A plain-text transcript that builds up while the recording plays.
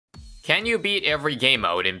Can you beat every game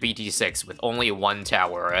mode in BT6 with only one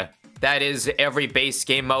tower? That is every base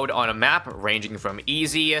game mode on a map ranging from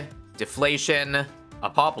easy, deflation,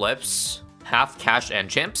 apocalypse, half cash and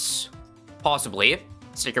chimps? Possibly.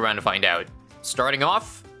 Stick around to find out. Starting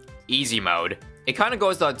off, easy mode. It kind of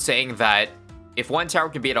goes without saying that if one tower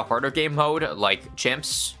can be at a harder game mode, like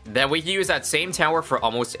chimps, then we can use that same tower for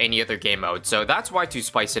almost any other game mode. So that's why, to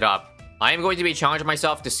spice it up, I am going to be challenging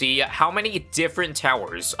myself to see how many different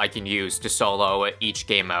towers I can use to solo each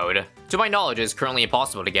game mode. To my knowledge, it is currently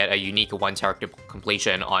impossible to get a unique one tower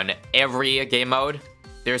completion on every game mode.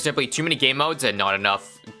 There are simply too many game modes and not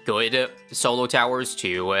enough good solo towers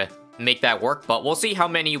to make that work, but we'll see how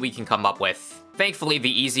many we can come up with. Thankfully,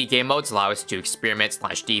 the easy game modes allow us to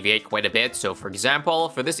experiment/deviate quite a bit. So for example,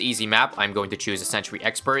 for this easy map, I'm going to choose a Sentry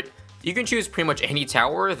Expert. You can choose pretty much any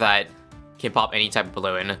tower that can pop any type of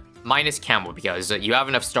balloon, minus camo, because you have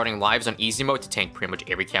enough starting lives on easy mode to tank pretty much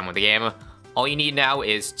every camo in the game. All you need now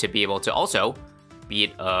is to be able to also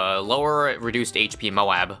beat a lower reduced HP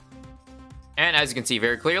Moab. And as you can see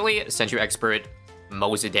very clearly, Sentry Expert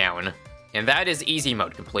mows it down. And that is easy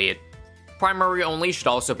mode complete. Primary only should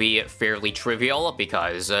also be fairly trivial,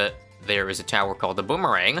 because there is a tower called the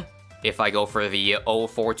Boomerang. If I go for the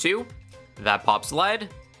 042, that pops lead,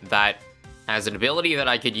 that has an ability that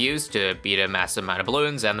I could use to beat a massive amount of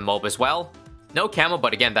balloons, and the mob as well. No camo,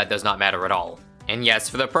 but again, that does not matter at all. And yes,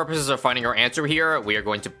 for the purposes of finding our answer here, we are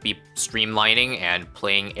going to be streamlining and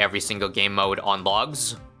playing every single game mode on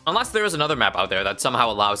logs. Unless there is another map out there that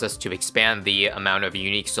somehow allows us to expand the amount of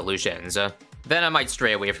unique solutions, then I might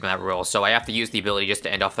stray away from that rule, so I have to use the ability just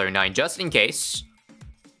to end off 39 just in case.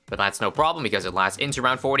 But that's no problem because it lasts into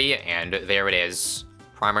round 40, and there it is.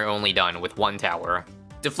 Primary only done with one tower.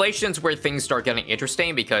 Deflation's where things start getting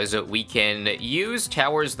interesting because we can use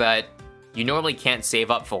towers that you normally can't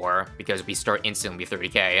save up for because we start instantly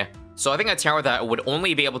 30k. So I think a tower that would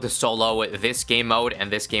only be able to solo this game mode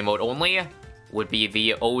and this game mode only would be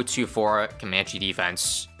the 024 Comanche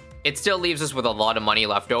defense. It still leaves us with a lot of money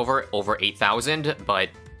left over 8,000, but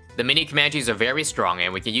the mini Comanches are very strong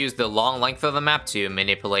and we can use the long length of the map to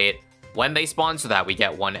manipulate when they spawn so that we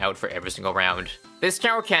get one out for every single round. This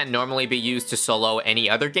tower can't normally be used to solo any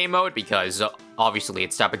other game mode because obviously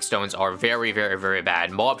its stepping stones are very, very, very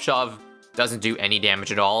bad. Moab Shove doesn't do any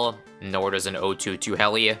damage at all, nor does an 022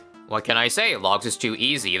 Heli. What can I say? Logs is too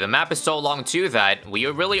easy. The map is so long too that we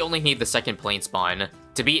really only need the second plane spawn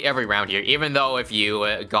to beat every round here, even though if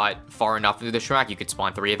you got far enough through the track, you could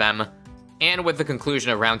spawn 3 of them. And with the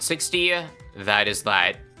conclusion of round 60, that is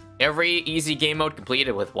that. Every easy game mode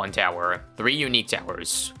completed with one tower. 3 unique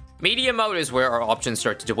towers. Medium mode is where our options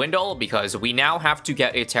start to dwindle because we now have to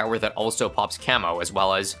get a tower that also pops camo as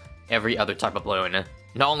well as every other type of balloon.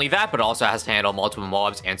 Not only that, but also has to handle multiple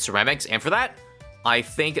mobs and ceramics, and for that, I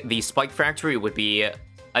think the Spike Factory would be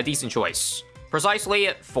a decent choice.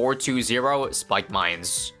 Precisely 420 Spike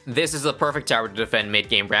Mines. This is the perfect tower to defend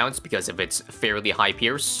mid-game rounds because of its fairly high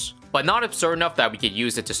pierce, but not absurd enough that we could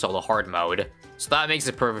use it to solo hard mode. So that makes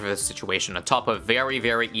it perfect for this situation on top of very,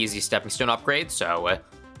 very easy stepping stone upgrades, so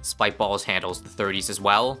Spike Balls handles the 30s as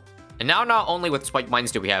well. And now not only with Spike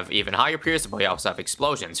Mines do we have even higher pierce, but we also have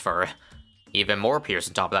explosions for even more pierce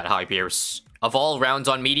on top of that high pierce. Of all rounds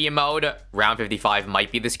on medium mode, round 55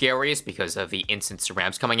 might be the scariest because of the instant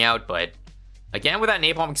cerams coming out, but again with that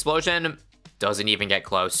napalm explosion, doesn't even get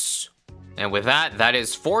close. And with that, that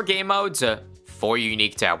is 4 game modes, 4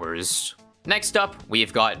 unique towers. Next up,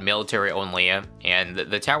 we've got military only, and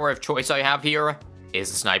the tower of choice I have here is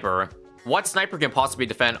a sniper. What sniper can possibly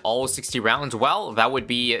defend all 60 rounds? Well, that would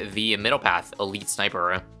be the middle path elite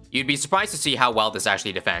sniper. You'd be surprised to see how well this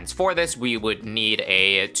actually defends. For this, we would need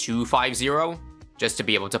a 250 just to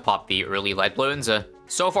be able to pop the early lead balloons.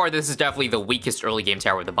 So far, this is definitely the weakest early game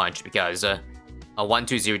tower of the bunch because a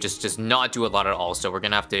 120 just does not do a lot at all. So we're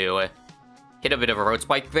gonna have to hit a bit of a road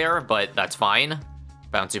spike there, but that's fine.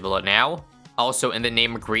 Bouncy bullet now. Also, in the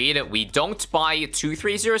name of greed, we don't buy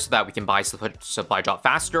 230 so that we can buy supply drop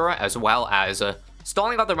faster, as well as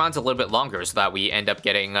stalling out the rounds a little bit longer so that we end up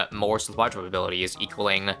getting more supply drop abilities,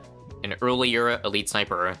 equaling an earlier elite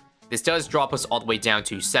sniper. This does drop us all the way down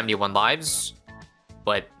to 71 lives,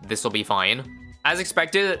 but this will be fine. As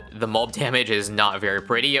expected, the mob damage is not very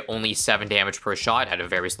pretty, only 7 damage per shot at a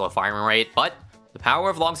very slow firing rate, but the power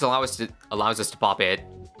of logs allows us to pop it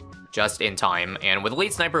just in time, and with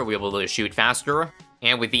Elite Sniper, we're able to shoot faster,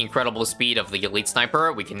 and with the incredible speed of the Elite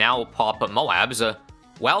Sniper, we can now pop Moabs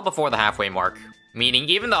well before the halfway mark. Meaning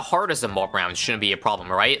even the hardest of mob rounds shouldn't be a problem,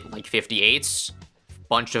 right? Like 58s,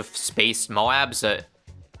 bunch of spaced Moabs,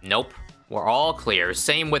 nope. We're all clear.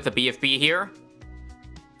 Same with the BFB here.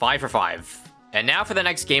 5 for 5. And now for the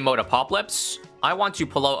next game mode, Apocalypse, I want to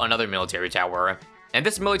pull out another military tower. And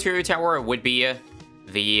this military tower would be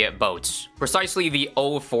the boat. Precisely the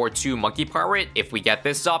 042 Monkey Pirate. If we get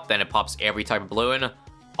this up, then it pops every type of balloon.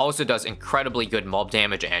 Also does incredibly good mob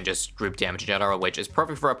damage and just group damage in general, which is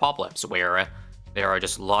perfect for Apocalypse, where there are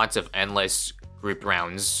just lots of endless grouped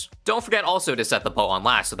rounds. Don't forget also to set the boat on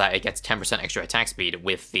last so that it gets 10% extra attack speed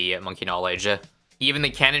with the Monkey Knowledge. Even the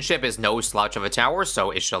cannon ship is no slouch of a tower,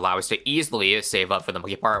 so it should allow us to easily save up for the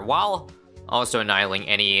Monkey Pirate while also annihilating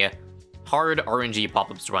any hard RNG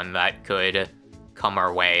Apocalypse run that could come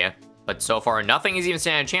our way. But so far, nothing is even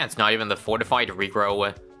standing a chance, not even the fortified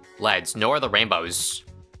regrow leads, nor the rainbows.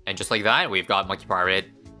 And just like that, we've got Monkey Pirate.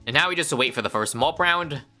 And now we just wait for the first mob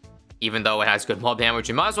round. Even though it has good mob damage,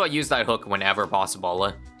 we might as well use that hook whenever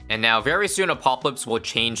possible. And now, very soon, Apocalypse will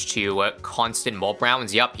change to constant mob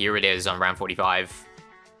rounds. Yep, here it is on round 45.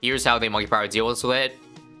 Here's how the Monkey Pirate deals with it.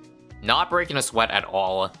 Not breaking a sweat at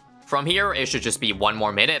all. From here, it should just be one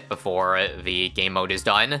more minute before the game mode is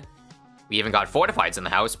done. We even got fortifieds in the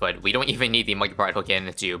house, but we don't even need the Monkey Pirate hook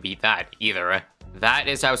in to beat that either. That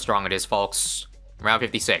is how strong it is, folks. Round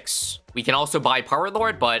 56. We can also buy Power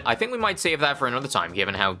Lord, but I think we might save that for another time,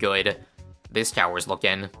 given how good this tower is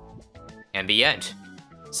looking. And the end.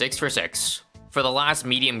 6 for 6. For the last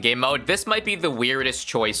medium game mode, this might be the weirdest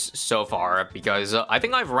choice so far, because I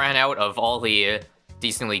think I've ran out of all the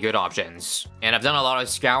decently good options. And I've done a lot of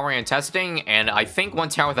scouring and testing, and I think one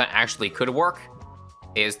tower that actually could work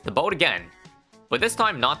is the boat again. But this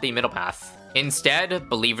time, not the middle path. Instead,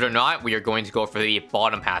 believe it or not, we are going to go for the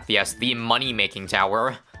bottom path. Yes, the money-making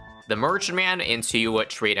tower. The Merchantman into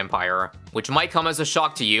Trade Empire, which might come as a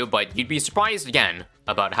shock to you, but you'd be surprised again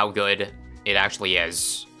about how good it actually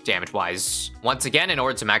is, damage-wise. Once again, in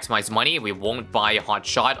order to maximize money, we won't buy Hot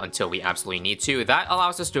Shot until we absolutely need to. That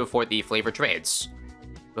allows us to afford the flavor trades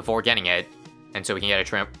before getting it, and so we can get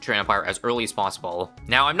a Trade Empire as early as possible.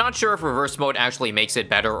 Now, I'm not sure if reverse mode actually makes it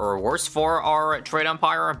better or worse for our Trade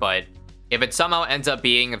Empire, but if it somehow ends up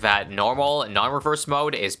being that normal, non-reverse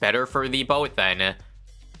mode is better for the boat, then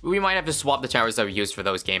we might have to swap the towers that we used for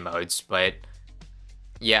those game modes. But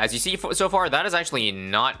yeah, as you see so far, that is actually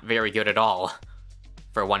not very good at all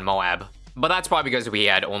for one Moab. But that's probably because we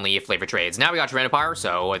had only flavor trades. Now we got Trade Empire,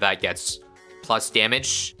 so that gets plus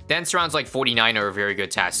damage. Dense rounds like 49 are a very good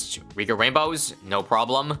test. Riga Rainbows, no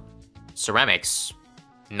problem. Ceramics,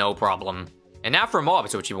 no problem. And now for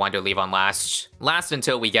mobs, which you want to leave on last. Last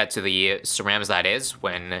until we get to the cerams, that is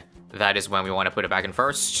when we want to put it back in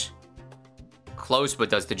first. Close,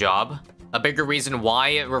 but does the job. A bigger reason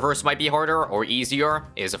why reverse might be harder or easier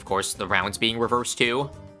is, of course, the rounds being reversed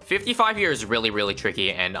too. 55 here is really, really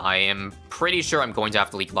tricky, and I am pretty sure I'm going to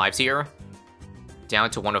have to leak lives here. Down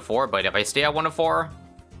to 104, but if I stay at 104,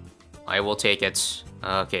 I will take it.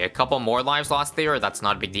 Okay, a couple more lives lost there, that's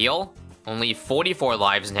not a big deal. Only 44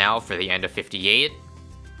 lives now for the end of 58.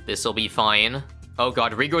 This'll be fine. Oh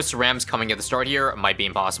god, Rigo Cerams coming at the start here might be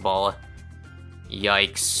impossible.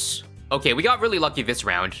 Yikes. Okay, we got really lucky this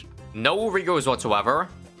round. No Rigos whatsoever.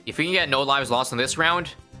 If we can get no lives lost in this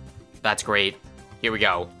round, that's great. Here we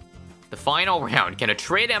go. The final round. Can a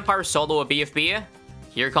Trade Empire solo a BFB?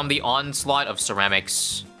 Here come the onslaught of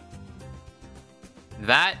ceramics.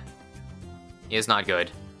 That is not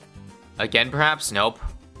good. Again, perhaps? Nope.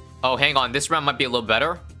 Oh, hang on. This round might be a little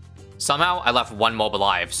better. Somehow, I left one mob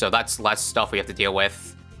alive, so that's less stuff we have to deal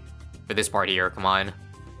with for this part here. Come on.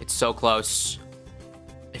 It's so close.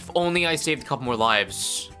 If only I saved a couple more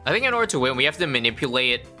lives. I think in order to win, we have to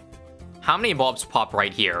manipulate how many mobs pop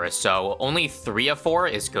right here. So only 3 of 4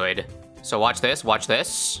 is good. So watch this. Watch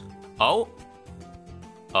this. Oh.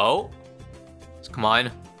 Oh. Come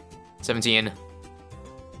on. 17.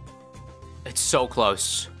 It's so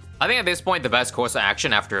close. I think at this point, the best course of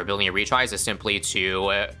action after a billion retries is simply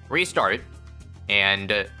to restart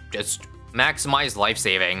and just maximize life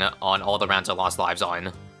saving on all the rounds I lost lives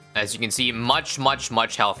on. As you can see, much, much,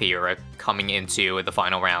 much healthier coming into the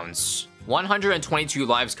final rounds. 122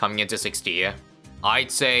 lives coming into 60.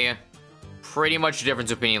 I'd say pretty much the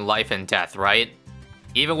difference between life and death, right?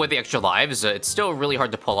 Even with the extra lives, it's still really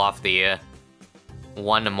hard to pull off the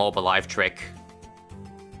one mob alive trick.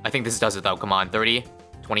 I think this does it though. Come on, 30,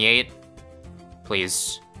 28.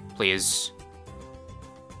 Please, please.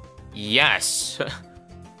 Yes.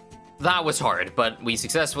 That was hard, but we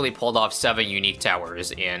successfully pulled off 7 unique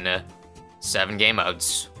towers in 7 game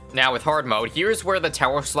modes. Now with hard mode, here's where the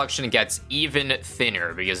tower selection gets even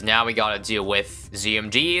thinner, because now we gotta deal with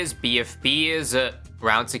ZMGs, BFBs,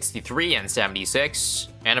 round 63 and 76.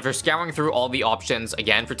 And after scouring through all the options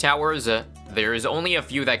again for towers, there's only a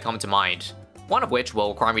few that come to mind. One of which will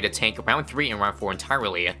require me to tank round 3 and round 4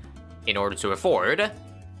 entirely. in order to afford,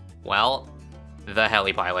 well, the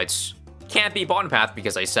heli pilots. Can't be bottom path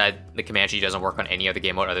because I said the Comanche doesn't work on any other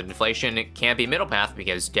game mode other than deflation. It can't be middle path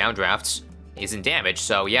because downdrafts isn't damage.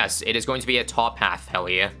 So yes, it is going to be a top path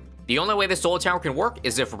heli. The only way the solar tower can work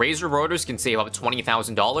is if Razor rotors can save up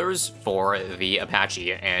 $20,000 for the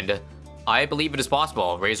Apache, and I believe it is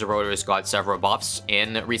possible. Razor rotors got several buffs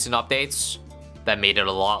in recent updates that made it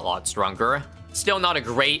a lot stronger. Still not a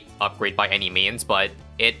great upgrade by any means, but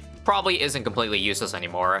it probably isn't completely useless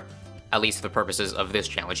anymore, at least for the purposes of this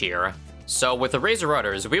challenge here. So with the Razor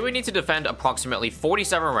rotors, we would need to defend approximately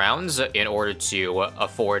 47 rounds in order to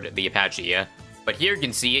afford the Apache. But here you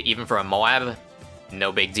can see, even for a Moab,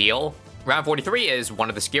 no big deal. Round 43 is one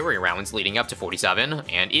of the scary rounds leading up to 47,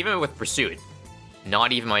 and even with Pursuit,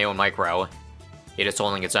 not even my own micro, it is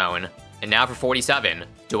holding its own. And now for 47,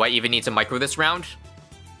 do I even need to micro this round?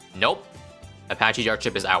 Nope. Apache Dart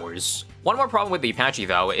Ship is ours. One more problem with the Apache,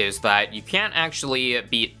 though, is that you can't actually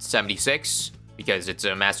beat 76, because it's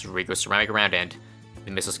a Master Rico ceramic round and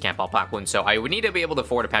the missiles can't pop back one, so I would need to be able to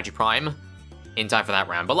afford Apache Prime in time for that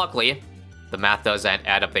round. But luckily, the math does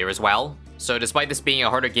add up there as well. So despite this being a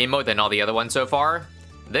harder game mode than all the other ones so far,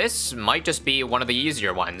 this might just be one of the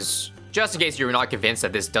easier ones. Just in case you're not convinced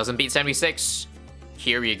that this doesn't beat 76,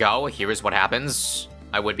 here you go, here is what happens.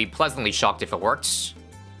 I would be pleasantly shocked if it works.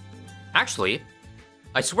 Actually,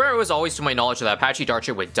 I swear it was always to my knowledge that Apache Dart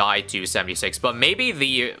Ship would die to 76, but maybe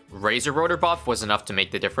the Razor Rotor buff was enough to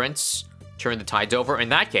make the difference, turn the tides over. In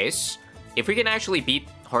that case, if we can actually beat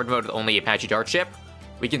hard mode with only Apache Dart Ship,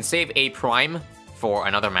 we can save a Prime for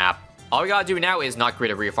another map. All we gotta do now is not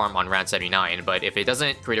create a refarm on round 79, but if it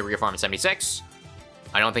doesn't create a refarm in 76,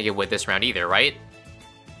 I don't think it would this round either, right?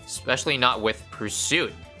 Especially not with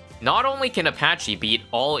Pursuit. Not only can Apache beat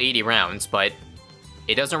all 80 rounds, but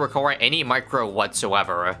it doesn't require any micro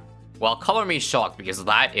whatsoever. Well, color me shocked, because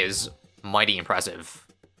that is mighty impressive.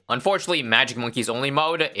 Unfortunately, Magic Monkey's only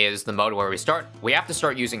mode is the mode where we have to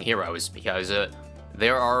start using heroes, because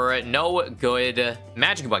there are no good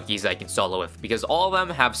Magic Monkeys that I can solo with, because all of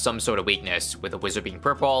them have some sort of weakness, with a Wizard being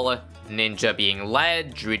purple, Ninja being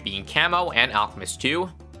lead, Druid being camo, and Alchemist too,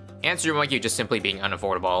 and Super Monkey just simply being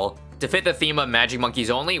unaffordable. To fit the theme of Magic Monkeys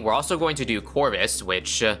only, we're also going to do Corvus,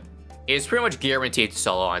 which is pretty much guaranteed to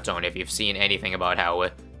solo on its own if you've seen anything about how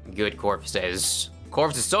good Corvus is.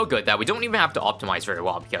 Corvus is so good that we don't even have to optimize very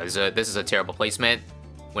well, because this is a terrible placement.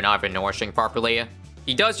 We're not even nourishing properly.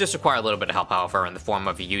 He does just require a little bit of help, however, in the form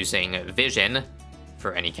of using Vision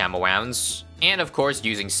for any camo rounds, and of course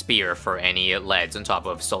using Spear for any leads on top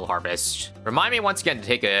of Soul Harvest. Remind me once again to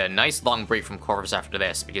take a nice long break from Corvus after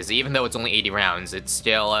this, because even though it's only 80 rounds, it's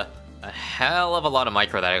still a hell of a lot of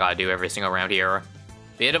micro that I gotta do every single round here.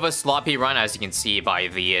 Bit of a sloppy run, as you can see by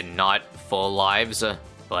the not full lives,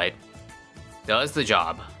 but does the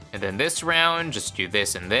job. And then this round, just do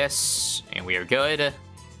this and this, and we are good.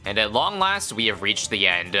 And at long last, we have reached the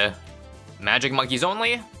end. Magic Monkeys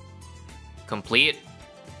only, complete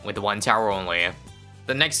with one tower only.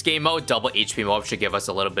 The next game mode, double HP mode, should give us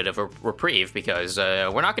a little bit of a reprieve, because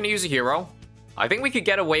we're not going to use a hero. I think we could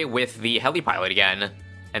get away with the heli pilot again,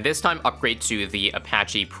 and this time upgrade to the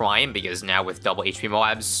Apache Prime, because now with double HP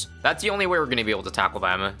Moabs, that's the only way we're going to be able to tackle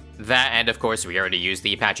them. That, and of course, we already used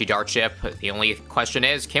the Apache Dart Ship. The only question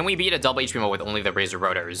is, can we beat a double HP mode with only the Razor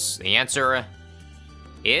Rotors? The answer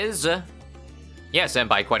is yes, and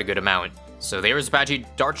by quite a good amount. So there's Apache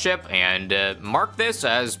Dart Ship, and mark this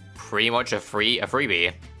as pretty much a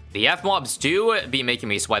freebie. The F-mobs do be making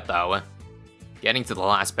me sweat, though. Getting to the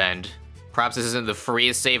last bend. Perhaps this isn't the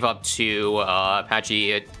freest save up to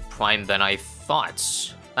Apache Prime than I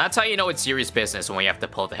thought. That's how you know it's serious business when we have to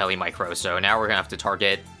pull the heli micro. So now we're gonna have to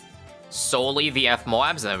target solely the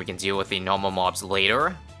F-mobs, and then we can deal with the normal mobs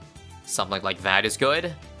later. Something like that is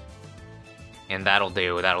good. And that'll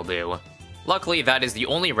do, that'll do. Luckily, that is the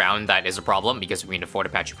only round that is a problem, because we can afford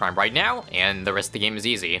Apache Prime right now, and the rest of the game is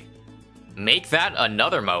easy. Make that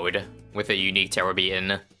another mode with a unique tower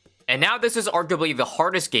beaten. And now this is arguably the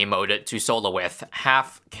hardest game mode to solo with,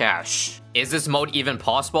 half cash. Is this mode even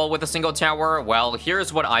possible with a single tower? Well,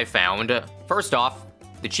 here's what I found. First off,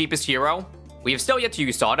 the cheapest hero. We have still yet to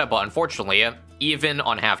use Sada, but unfortunately, even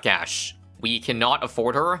on half cash, we cannot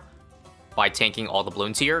afford her by tanking all the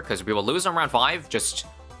balloons here, because we will lose on round 5, just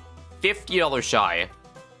 $50 shy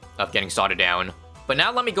of getting Sada down. But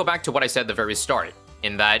now let me go back to what I said at the very start,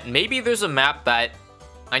 in that maybe there's a map that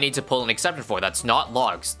I need to pull an exception for that's not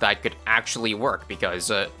logs that could actually work, because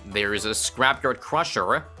there is a Scrapyard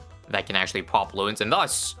Crusher that can actually pop balloons, and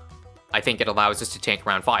thus, I think it allows us to tank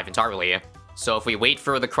round 5 entirely. So if we wait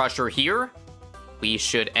for the Crusher here, we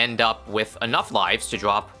should end up with enough lives to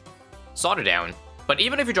drop Sada down. But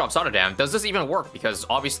even if you drop Sada down, does this even work? Because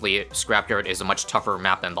obviously, Scrapyard is a much tougher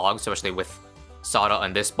map than Log, especially with Sada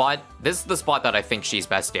on this spot. This is the spot that I think she's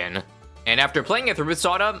best in. And after playing it through with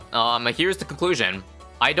Sada, here's the conclusion.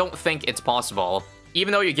 I don't think it's possible.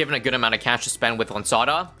 Even though you're given a good amount of cash to spend with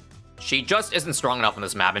Sada, she just isn't strong enough on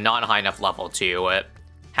this map and not a high enough level to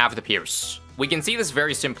have the Pierce. We can see this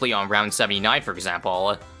very simply on round 79, for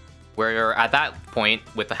example, where at that point,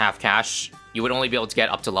 with the half cash, you would only be able to get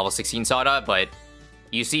up to level 16 Sada, but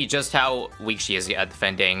you see just how weak she is at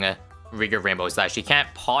defending Rigger Rainbows, that she can't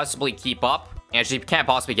possibly keep up, and she can't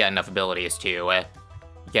possibly get enough abilities to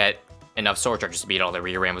get enough sword charges to beat all the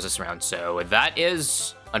Rigger Rainbows this round. So that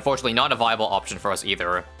is, unfortunately, not a viable option for us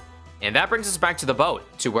either. And that brings us back to the boat,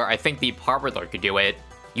 to where I think the Harbor Lord could do it.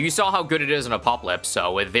 You saw how good it is in Apocalypse,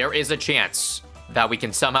 so there is a chance that we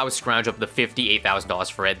can somehow scrounge up the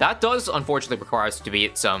 $58,000 for it. That does, unfortunately, require us to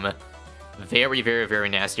beat some very, very, very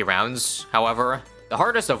nasty rounds. However, the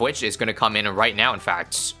hardest of which is going to come in right now, in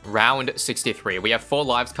fact. Round 63. We have full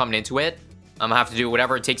lives coming into it. I'm going to have to do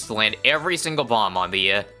whatever it takes to land every single bomb on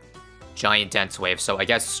the giant dense wave. So I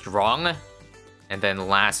guess strong. And then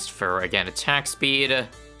last for, again, attack speed.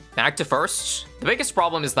 Back to first. The biggest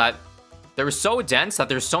problem is that they're so dense that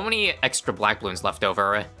there's so many extra black balloons left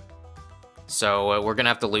over. So we're going to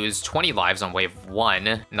have to lose 20 lives on wave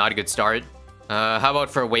 1. Not a good start. How about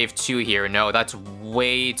for wave 2 here? No, that's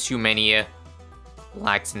way too many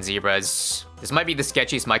blacks and zebras. This might be the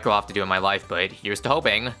sketchiest micro I'll have to do in my life, but here's to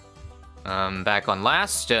hoping. Back on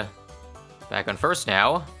last. Back on first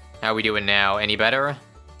now. How are we doing now? Any better?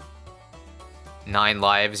 9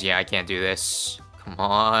 lives. Yeah, I can't do this. Come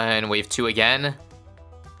on, wave 2 again.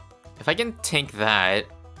 If I can tank that.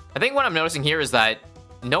 I think what I'm noticing here is that,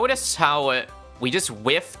 notice how we just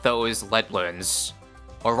whiff those lead balloons,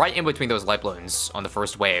 or right in between those lead balloons on the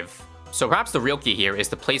first wave. So perhaps the real key here is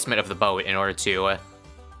the placement of the boat in order to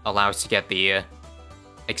allow us to get the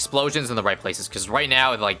explosions in the right places. Because right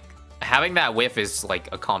now, like, having that whiff is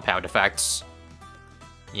like a compound effect.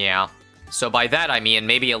 Yeah. So by that, I mean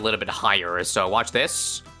maybe a little bit higher. So watch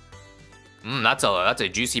this. That's a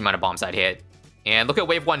juicy amount of bombs that hit. And look at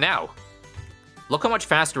wave 1 now. Look how much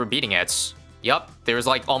faster we're beating it. Yup, there's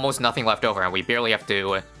like almost nothing left over, and we barely have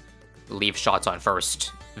to leave shots on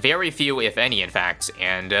first. Very few, if any, in fact.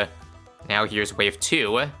 And now here's wave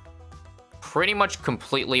 2. Pretty much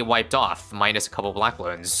completely wiped off, minus a couple black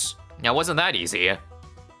balloons. Now, wasn't that easy?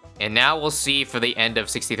 And now we'll see for the end of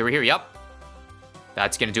 63 here. Yup.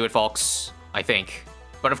 That's gonna do it, folks. I think.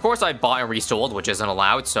 But of course I bought and resold, which isn't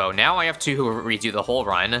allowed, so now I have to redo the whole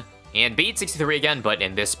run. And beat 63 again, but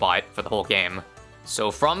in this spot for the whole game. So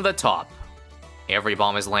from the top, every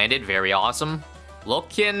bomb is landed. Very awesome.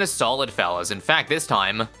 Looking solid, fellas. In fact, this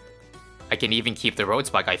time, I can even keep the road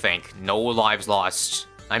spike, I think. No lives lost.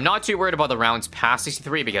 I'm not too worried about the rounds past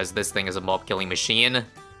 63 because this thing is a mob-killing machine.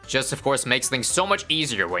 Just, of course, makes things so much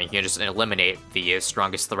easier when you can just eliminate the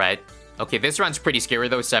strongest threat. Okay, this round's pretty scary,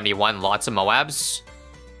 though. 71, lots of Moabs.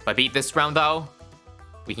 If I beat this round, though,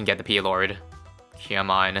 we can get the P-Lord. Come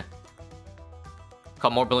on.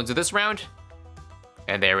 Couple more balloons of this round.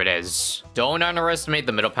 And there it is. Don't underestimate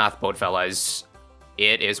the middle path boat, fellas.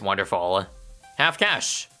 It is wonderful. Half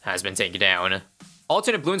cash has been taken down.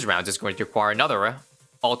 Alternate balloons rounds is going to require another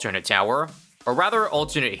alternate tower. Or rather,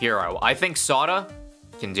 alternate hero. I think Sada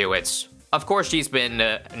can do it. Of course, she's been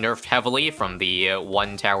nerfed heavily from the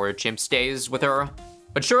 1 tower chimp stays with her.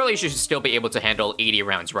 But surely she should still be able to handle 80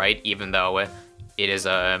 rounds, right? Even though it is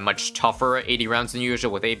a much tougher 80 rounds than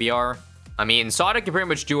usual with ABR. I mean, Sada can pretty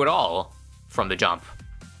much do it all from the jump.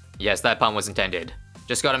 Yes, that pun was intended.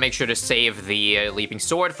 Just gotta make sure to save the Leaping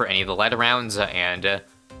Sword for any of the lead rounds, and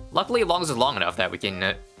luckily Longs is long enough that we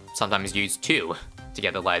can sometimes use 2 to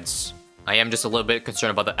get the leads. I am just a little bit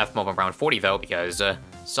concerned about the F-mob on round 40 though, because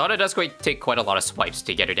Sada does take quite a lot of swipes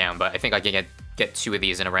to get her down, but I think I can get 2 of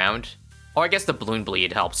these in a round. Or I guess the Balloon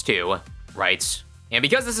Bleed helps too, right? And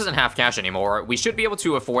because this isn't half cash anymore, we should be able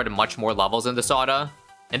to afford much more levels into Sada.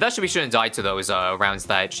 And thus we shouldn't die to those rounds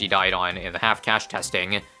that she died on in the half cash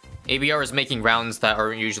testing. ABR is making rounds that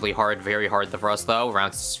aren't usually hard, very hard for us though.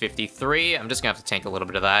 Round 53, I'm just gonna have to tank a little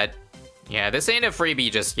bit of that. Yeah, this ain't a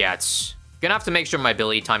freebie just yet. Gonna have to make sure my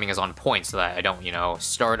ability timing is on point so that I don't, you know,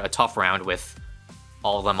 start a tough round with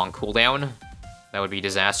all of them on cooldown. That would be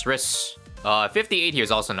disastrous. 58 here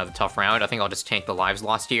is also another tough round. I think I'll just tank the lives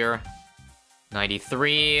lost here.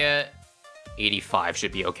 93, 85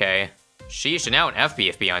 should be okay. Sheesh, and now an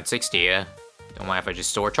FBFB on 60. Don't mind if I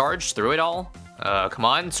just sword charge through it all. Come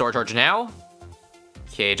on, sword charge now.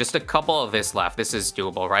 Okay, just a couple of this left. This is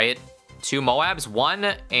doable, right? 2 Moabs,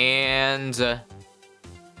 1, and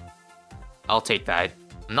I'll take that.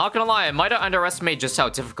 I'm not gonna lie, I might have underestimated just how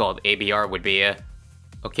difficult ABR would be.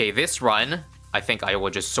 Okay, this run, I think I will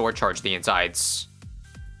just sword charge the insides.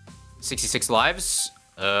 66 lives.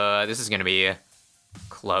 This is gonna be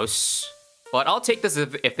close. But I'll take this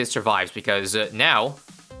if this survives, because now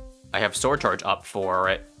I have sword charge up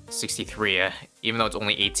for 63, even though it's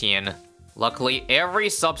only 18. Luckily, every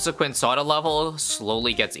subsequent Sada level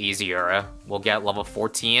slowly gets easier. We'll get level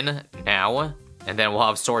 14 now, and then we'll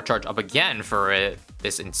have sword charge up again for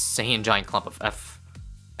this insane giant clump of F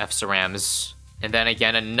cerams. And then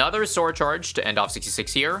again, another sword charge to end off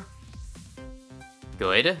 66 here.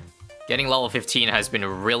 Good. Getting level 15 has been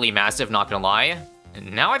really massive, not gonna lie.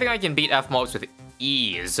 And now I think I can beat F mobs with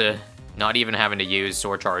ease, not even having to use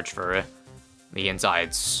sword charge for the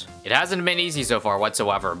insides. It hasn't been easy so far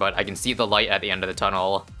whatsoever, but I can see the light at the end of the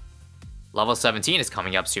tunnel. Level 17 is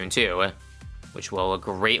coming up soon too, which will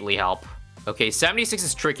greatly help. Okay, 76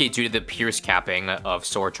 is tricky due to the pierce capping of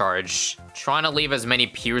sword charge. Trying to leave as many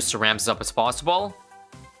pierce cerams up as possible,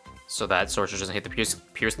 so that sword charge doesn't hit the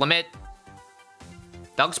pierce limit.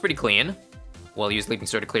 That looks pretty clean. We'll use Leaping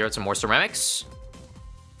Sword to clear out some more ceramics.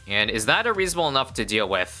 And is that a reasonable enough to deal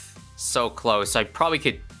with? So close. I probably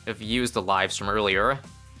could have used the lives from earlier.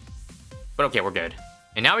 But okay, we're good.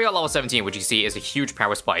 And now we got level 17, which you see is a huge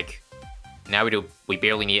power spike. Now we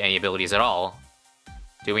barely need any abilities at all.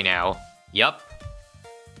 Do we now? Yup.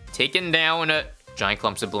 Taking down giant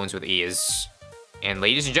clumps of balloons with ease. And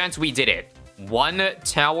ladies and gents, we did it. 1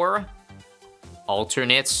 tower,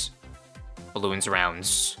 alternate balloons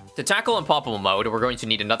rounds. To tackle unpoppable mode, we're going to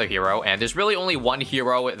need another hero, and there's really only one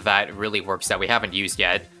hero that really works that we haven't used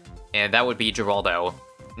yet, and that would be Geraldo.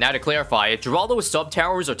 Now to clarify, Geraldo's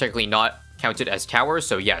sub-towers are technically not counted as towers,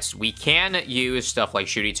 so yes, we can use stuff like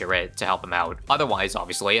Shooty Turret to help him out. Otherwise,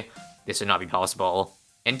 obviously, this would not be possible.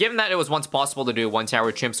 And given that it was once possible to do 1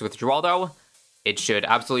 tower chimps with Geraldo, it should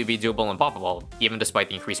absolutely be doable and poppable, even despite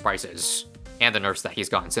the increased prices, and the nerfs that he's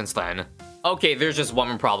gotten since then. Okay, there's just one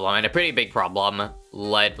more problem, and a pretty big problem.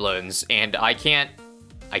 Lead balloons. And I can't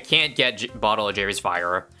get Bottle of Jerry's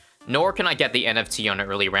Fire, nor can I get the NFT on an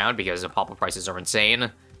early round because the pop-up prices are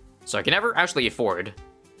insane. So I can never actually afford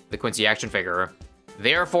the Quincy action figure.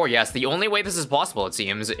 Therefore, yes, the only way this is possible, it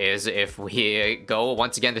seems, is if we go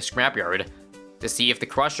once again to Scrapyard to see if the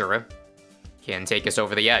Crusher can take us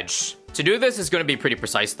over the edge. To do this is going to be pretty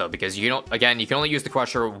precise, though, because you can only use the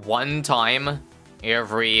Crusher 1 time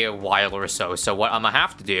every while or so. So what I'm gonna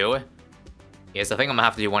have to do is I think I'm gonna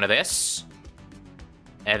have to do one of this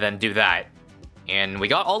and then do that. And we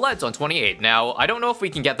got all leads on 28. Now, I don't know if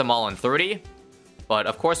we can get them all on 30, but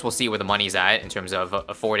of course we'll see where the money's at in terms of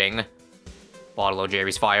affording Bottle of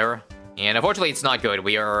Jerry's Fire. And unfortunately, it's not good.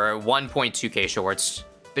 We are 1.2k shorts.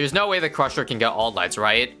 There's no way the Crusher can get all leads,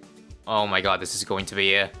 right? Oh my god, this is going to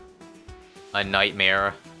be a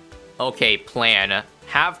nightmare. Okay, plan.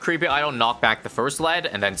 Have Creepy Idol knock back the first lead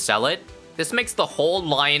and then sell it. This makes the whole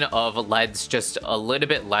line of leads just a little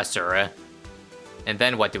bit lesser. And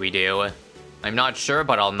then what do we do? I'm not sure,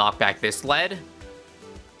 but I'll knock back this lead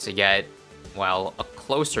to get, well, a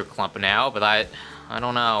closer clump now, but I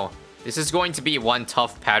don't know. This is going to be one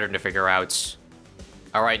tough pattern to figure out.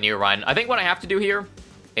 Alright, new run. I think what I have to do here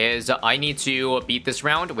is I need to beat this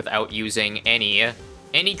round without using any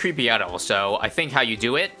Creepy Idol. So I think how you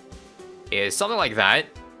do it is something like that,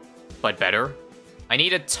 but better. I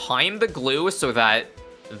need to time the glue so that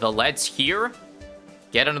the leads here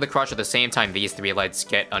get under the Crush at the same time these 3 leads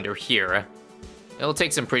get under here. It'll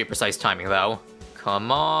take some pretty precise timing, though.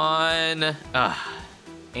 Come on.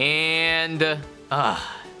 And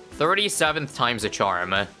 37th time's a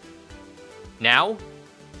charm. Now?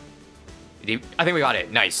 I think we got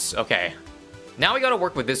it. Nice. Okay. Now we gotta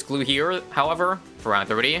work with this glue here, however, for round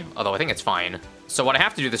 30, although I think it's fine. So what I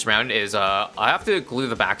have to do this round is, I have to glue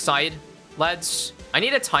the backside leads. I need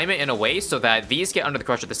to time it in a way so that these get under the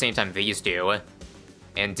Crush at the same time these do.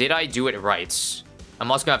 And did I do it right?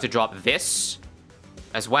 I'm also gonna have to drop this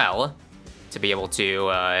as well to be able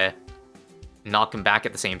to knock him back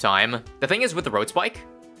at the same time. The thing is with the Road Spike,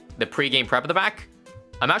 the pre-game prep at the back,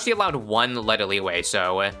 I'm actually allowed 1 lead of leeway,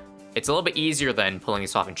 so it's a little bit easier than pulling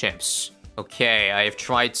this off in chimps. Okay, I've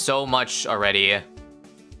tried so much already.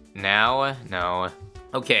 Now, no.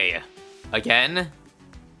 Okay, again.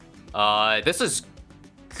 This is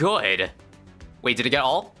good. Wait, did it get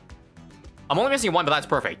all? I'm only missing 1, but that's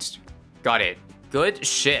perfect. Got it. Good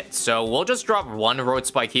shit. So we'll just drop 1 Road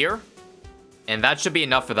Spike here, and that should be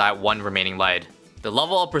enough for that 1 remaining lead. The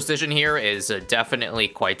level of precision here is definitely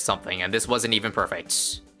quite something, and this wasn't even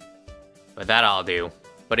perfect. But that I'll do.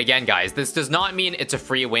 But again, guys, this does not mean it's a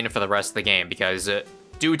free win for the rest of the game, because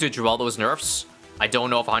due to Geraldo's nerfs, I don't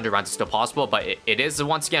know if 100 rounds is still possible, but it is,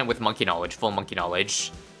 once again, with monkey knowledge, full monkey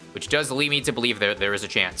knowledge, which does lead me to believe there is a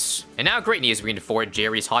chance. And now, great news, we can afford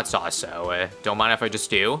Jerry's hot sauce, so don't mind if I just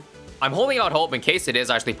do. I'm holding out hope in case it is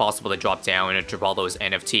actually possible to drop down Geraldo's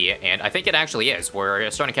NFT, and I think it actually is. We're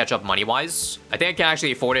starting to catch up money-wise. I think I can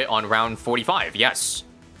actually afford it on round 45, yes.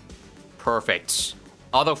 Perfect.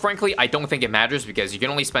 Although, frankly, I don't think it matters because you can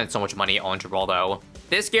only spend so much money on Geraldo.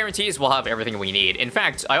 This guarantees we'll have everything we need. In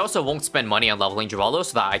fact, I also won't spend money on leveling Geraldo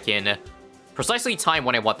so that I can precisely time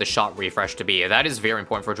when I want the shot refresh to be. That is very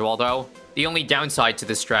important for Geraldo. The only downside to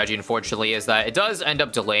this strategy, unfortunately, is that it does end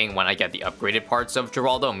up delaying when I get the upgraded parts of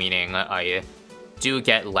Geraldo, meaning I do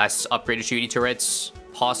get less upgraded shooty turrets,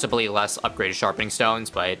 possibly less upgraded sharpening stones,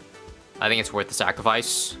 but I think it's worth the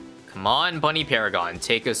sacrifice. Come on, Bunny Paragon,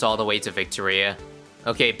 take us all the way to victory.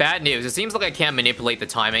 Okay, bad news. It seems like I can't manipulate the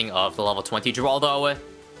timing of the level 20 Geraldo,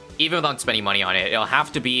 even without spending money on it. It'll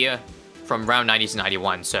have to be from round 90 to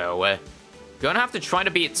 91, so gonna have to try to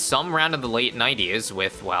beat some round in the late 90s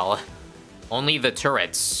with, well, only the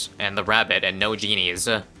turrets and the rabbit and no genies.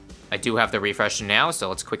 I do have the refresh now, so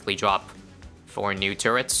let's quickly drop 4 new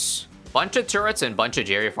turrets. Bunch of turrets and bunch of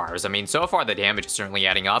Jerry fires. I mean, so far the damage is certainly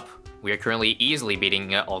adding up. We are currently easily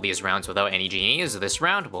beating all these rounds without any genies. This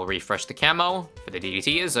round, we'll refresh the camo for the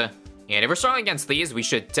DDTs. And if we're starting against these, we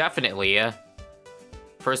should definitely,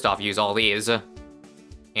 first off, use all these.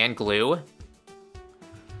 And glue.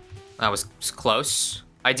 That was close.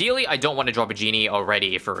 Ideally, I don't want to drop a genie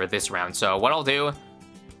already for this round, so what I'll do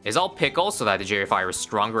is I'll pickle so that the Jerry Fire is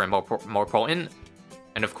stronger and more potent.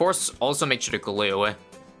 And of course, also make sure to glue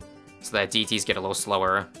so that DTs get a little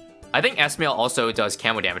slower. I think Esmail also does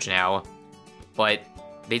camo damage now, but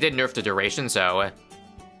they did nerf the duration, so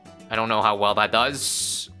I don't know how well that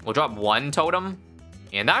does. We'll drop 1 totem,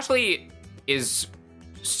 and that actually is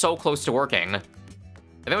so close to working. I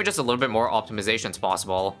think with just a little bit more optimization is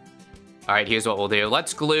possible. Alright, here's what we'll do.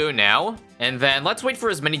 Let's glue now, and then let's wait for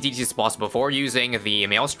as many DTs as possible before using the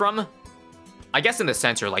Maelstrom. I guess in the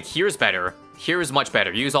center, like, here's better. Here's much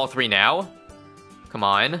better. Use all 3 now. Come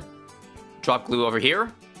on. Drop glue over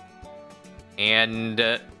here. And,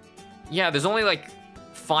 yeah, there's only, like,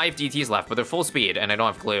 5 DTs left, but they're full speed, and I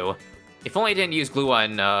don't have glue. If only I didn't use glue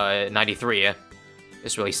on 93.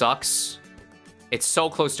 This really sucks. It's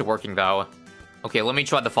so close to working, though. Okay, let me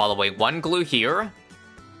try the follow-away. 1 glue here,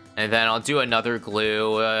 and then I'll do another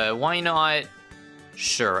glue. Why not?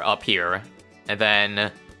 Sure, up here. And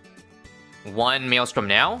then 1 Maelstrom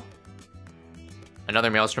now.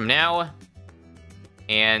 Another Maelstrom now.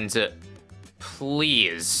 And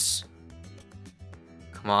please.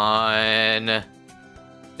 Come on.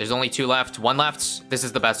 There's only 2 left. 1 left. This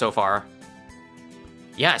is the best so far.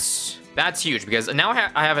 Yes. That's huge, because now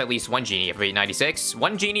I have at least 1 genie for 896.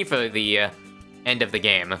 1 genie for the end of the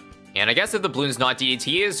game. And I guess if the Bloons not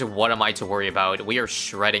DDTs, what am I to worry about? We are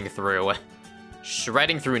shredding through.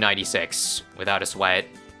 Shredding through 96 without a sweat.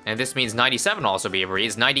 And this means 97 will also be a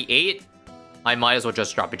breeze. 98, I might as well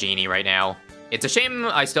just drop a genie right now. It's a shame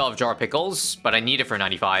I still have Jar Pickles, but I need it for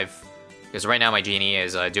 95. Because right now my genie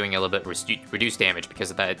is doing a little bit reduced damage because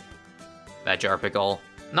of that Jar Pickle.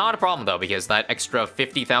 Not a problem though, because that extra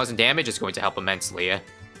 50,000 damage is going to help immensely.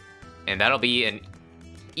 And that'll be an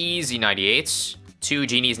easy 98. 2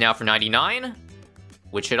 genies now for 99,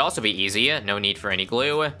 which should also be easy. No need for any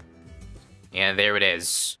glue. And there it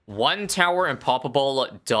is. 1 tower and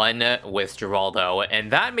poppable done with Geraldo.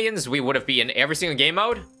 And that means we would have beaten every single game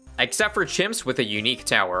mode, except for Chimps with a unique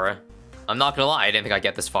tower. I'm not gonna lie, I didn't think I'd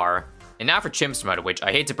get this far. And now for Chimps mode, which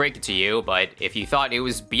I hate to break it to you, but if you thought it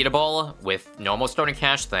was beatable with normal starting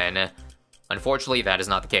cash, then unfortunately that is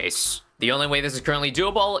not the case. The only way this is currently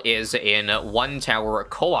doable is in 1 tower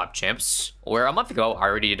co-op Chimps, where a month ago I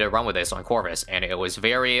already did a run with this on Corvus, and it was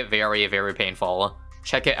very, very, very painful.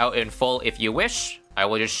 Check it out in full if you wish. I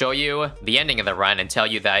will just show you the ending of the run and tell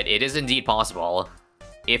you that it is indeed possible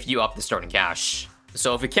if you up the starting cash.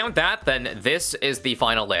 So if we count that, then this is the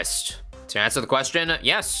final list. To answer the question,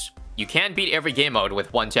 yes, you can beat every game mode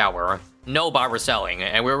with 1 tower. No bar selling,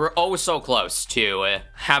 and we were oh so close to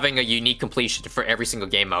having a unique completion for every single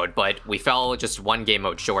game mode, but we fell just 1 game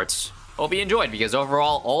mode short. Hope you enjoyed, because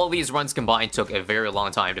overall, all of these runs combined took a very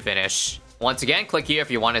long time to finish. Once again, click here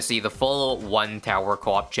if you want to see the full 1 tower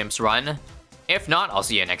co-op Chimps run. If not, I'll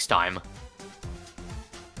see you next time.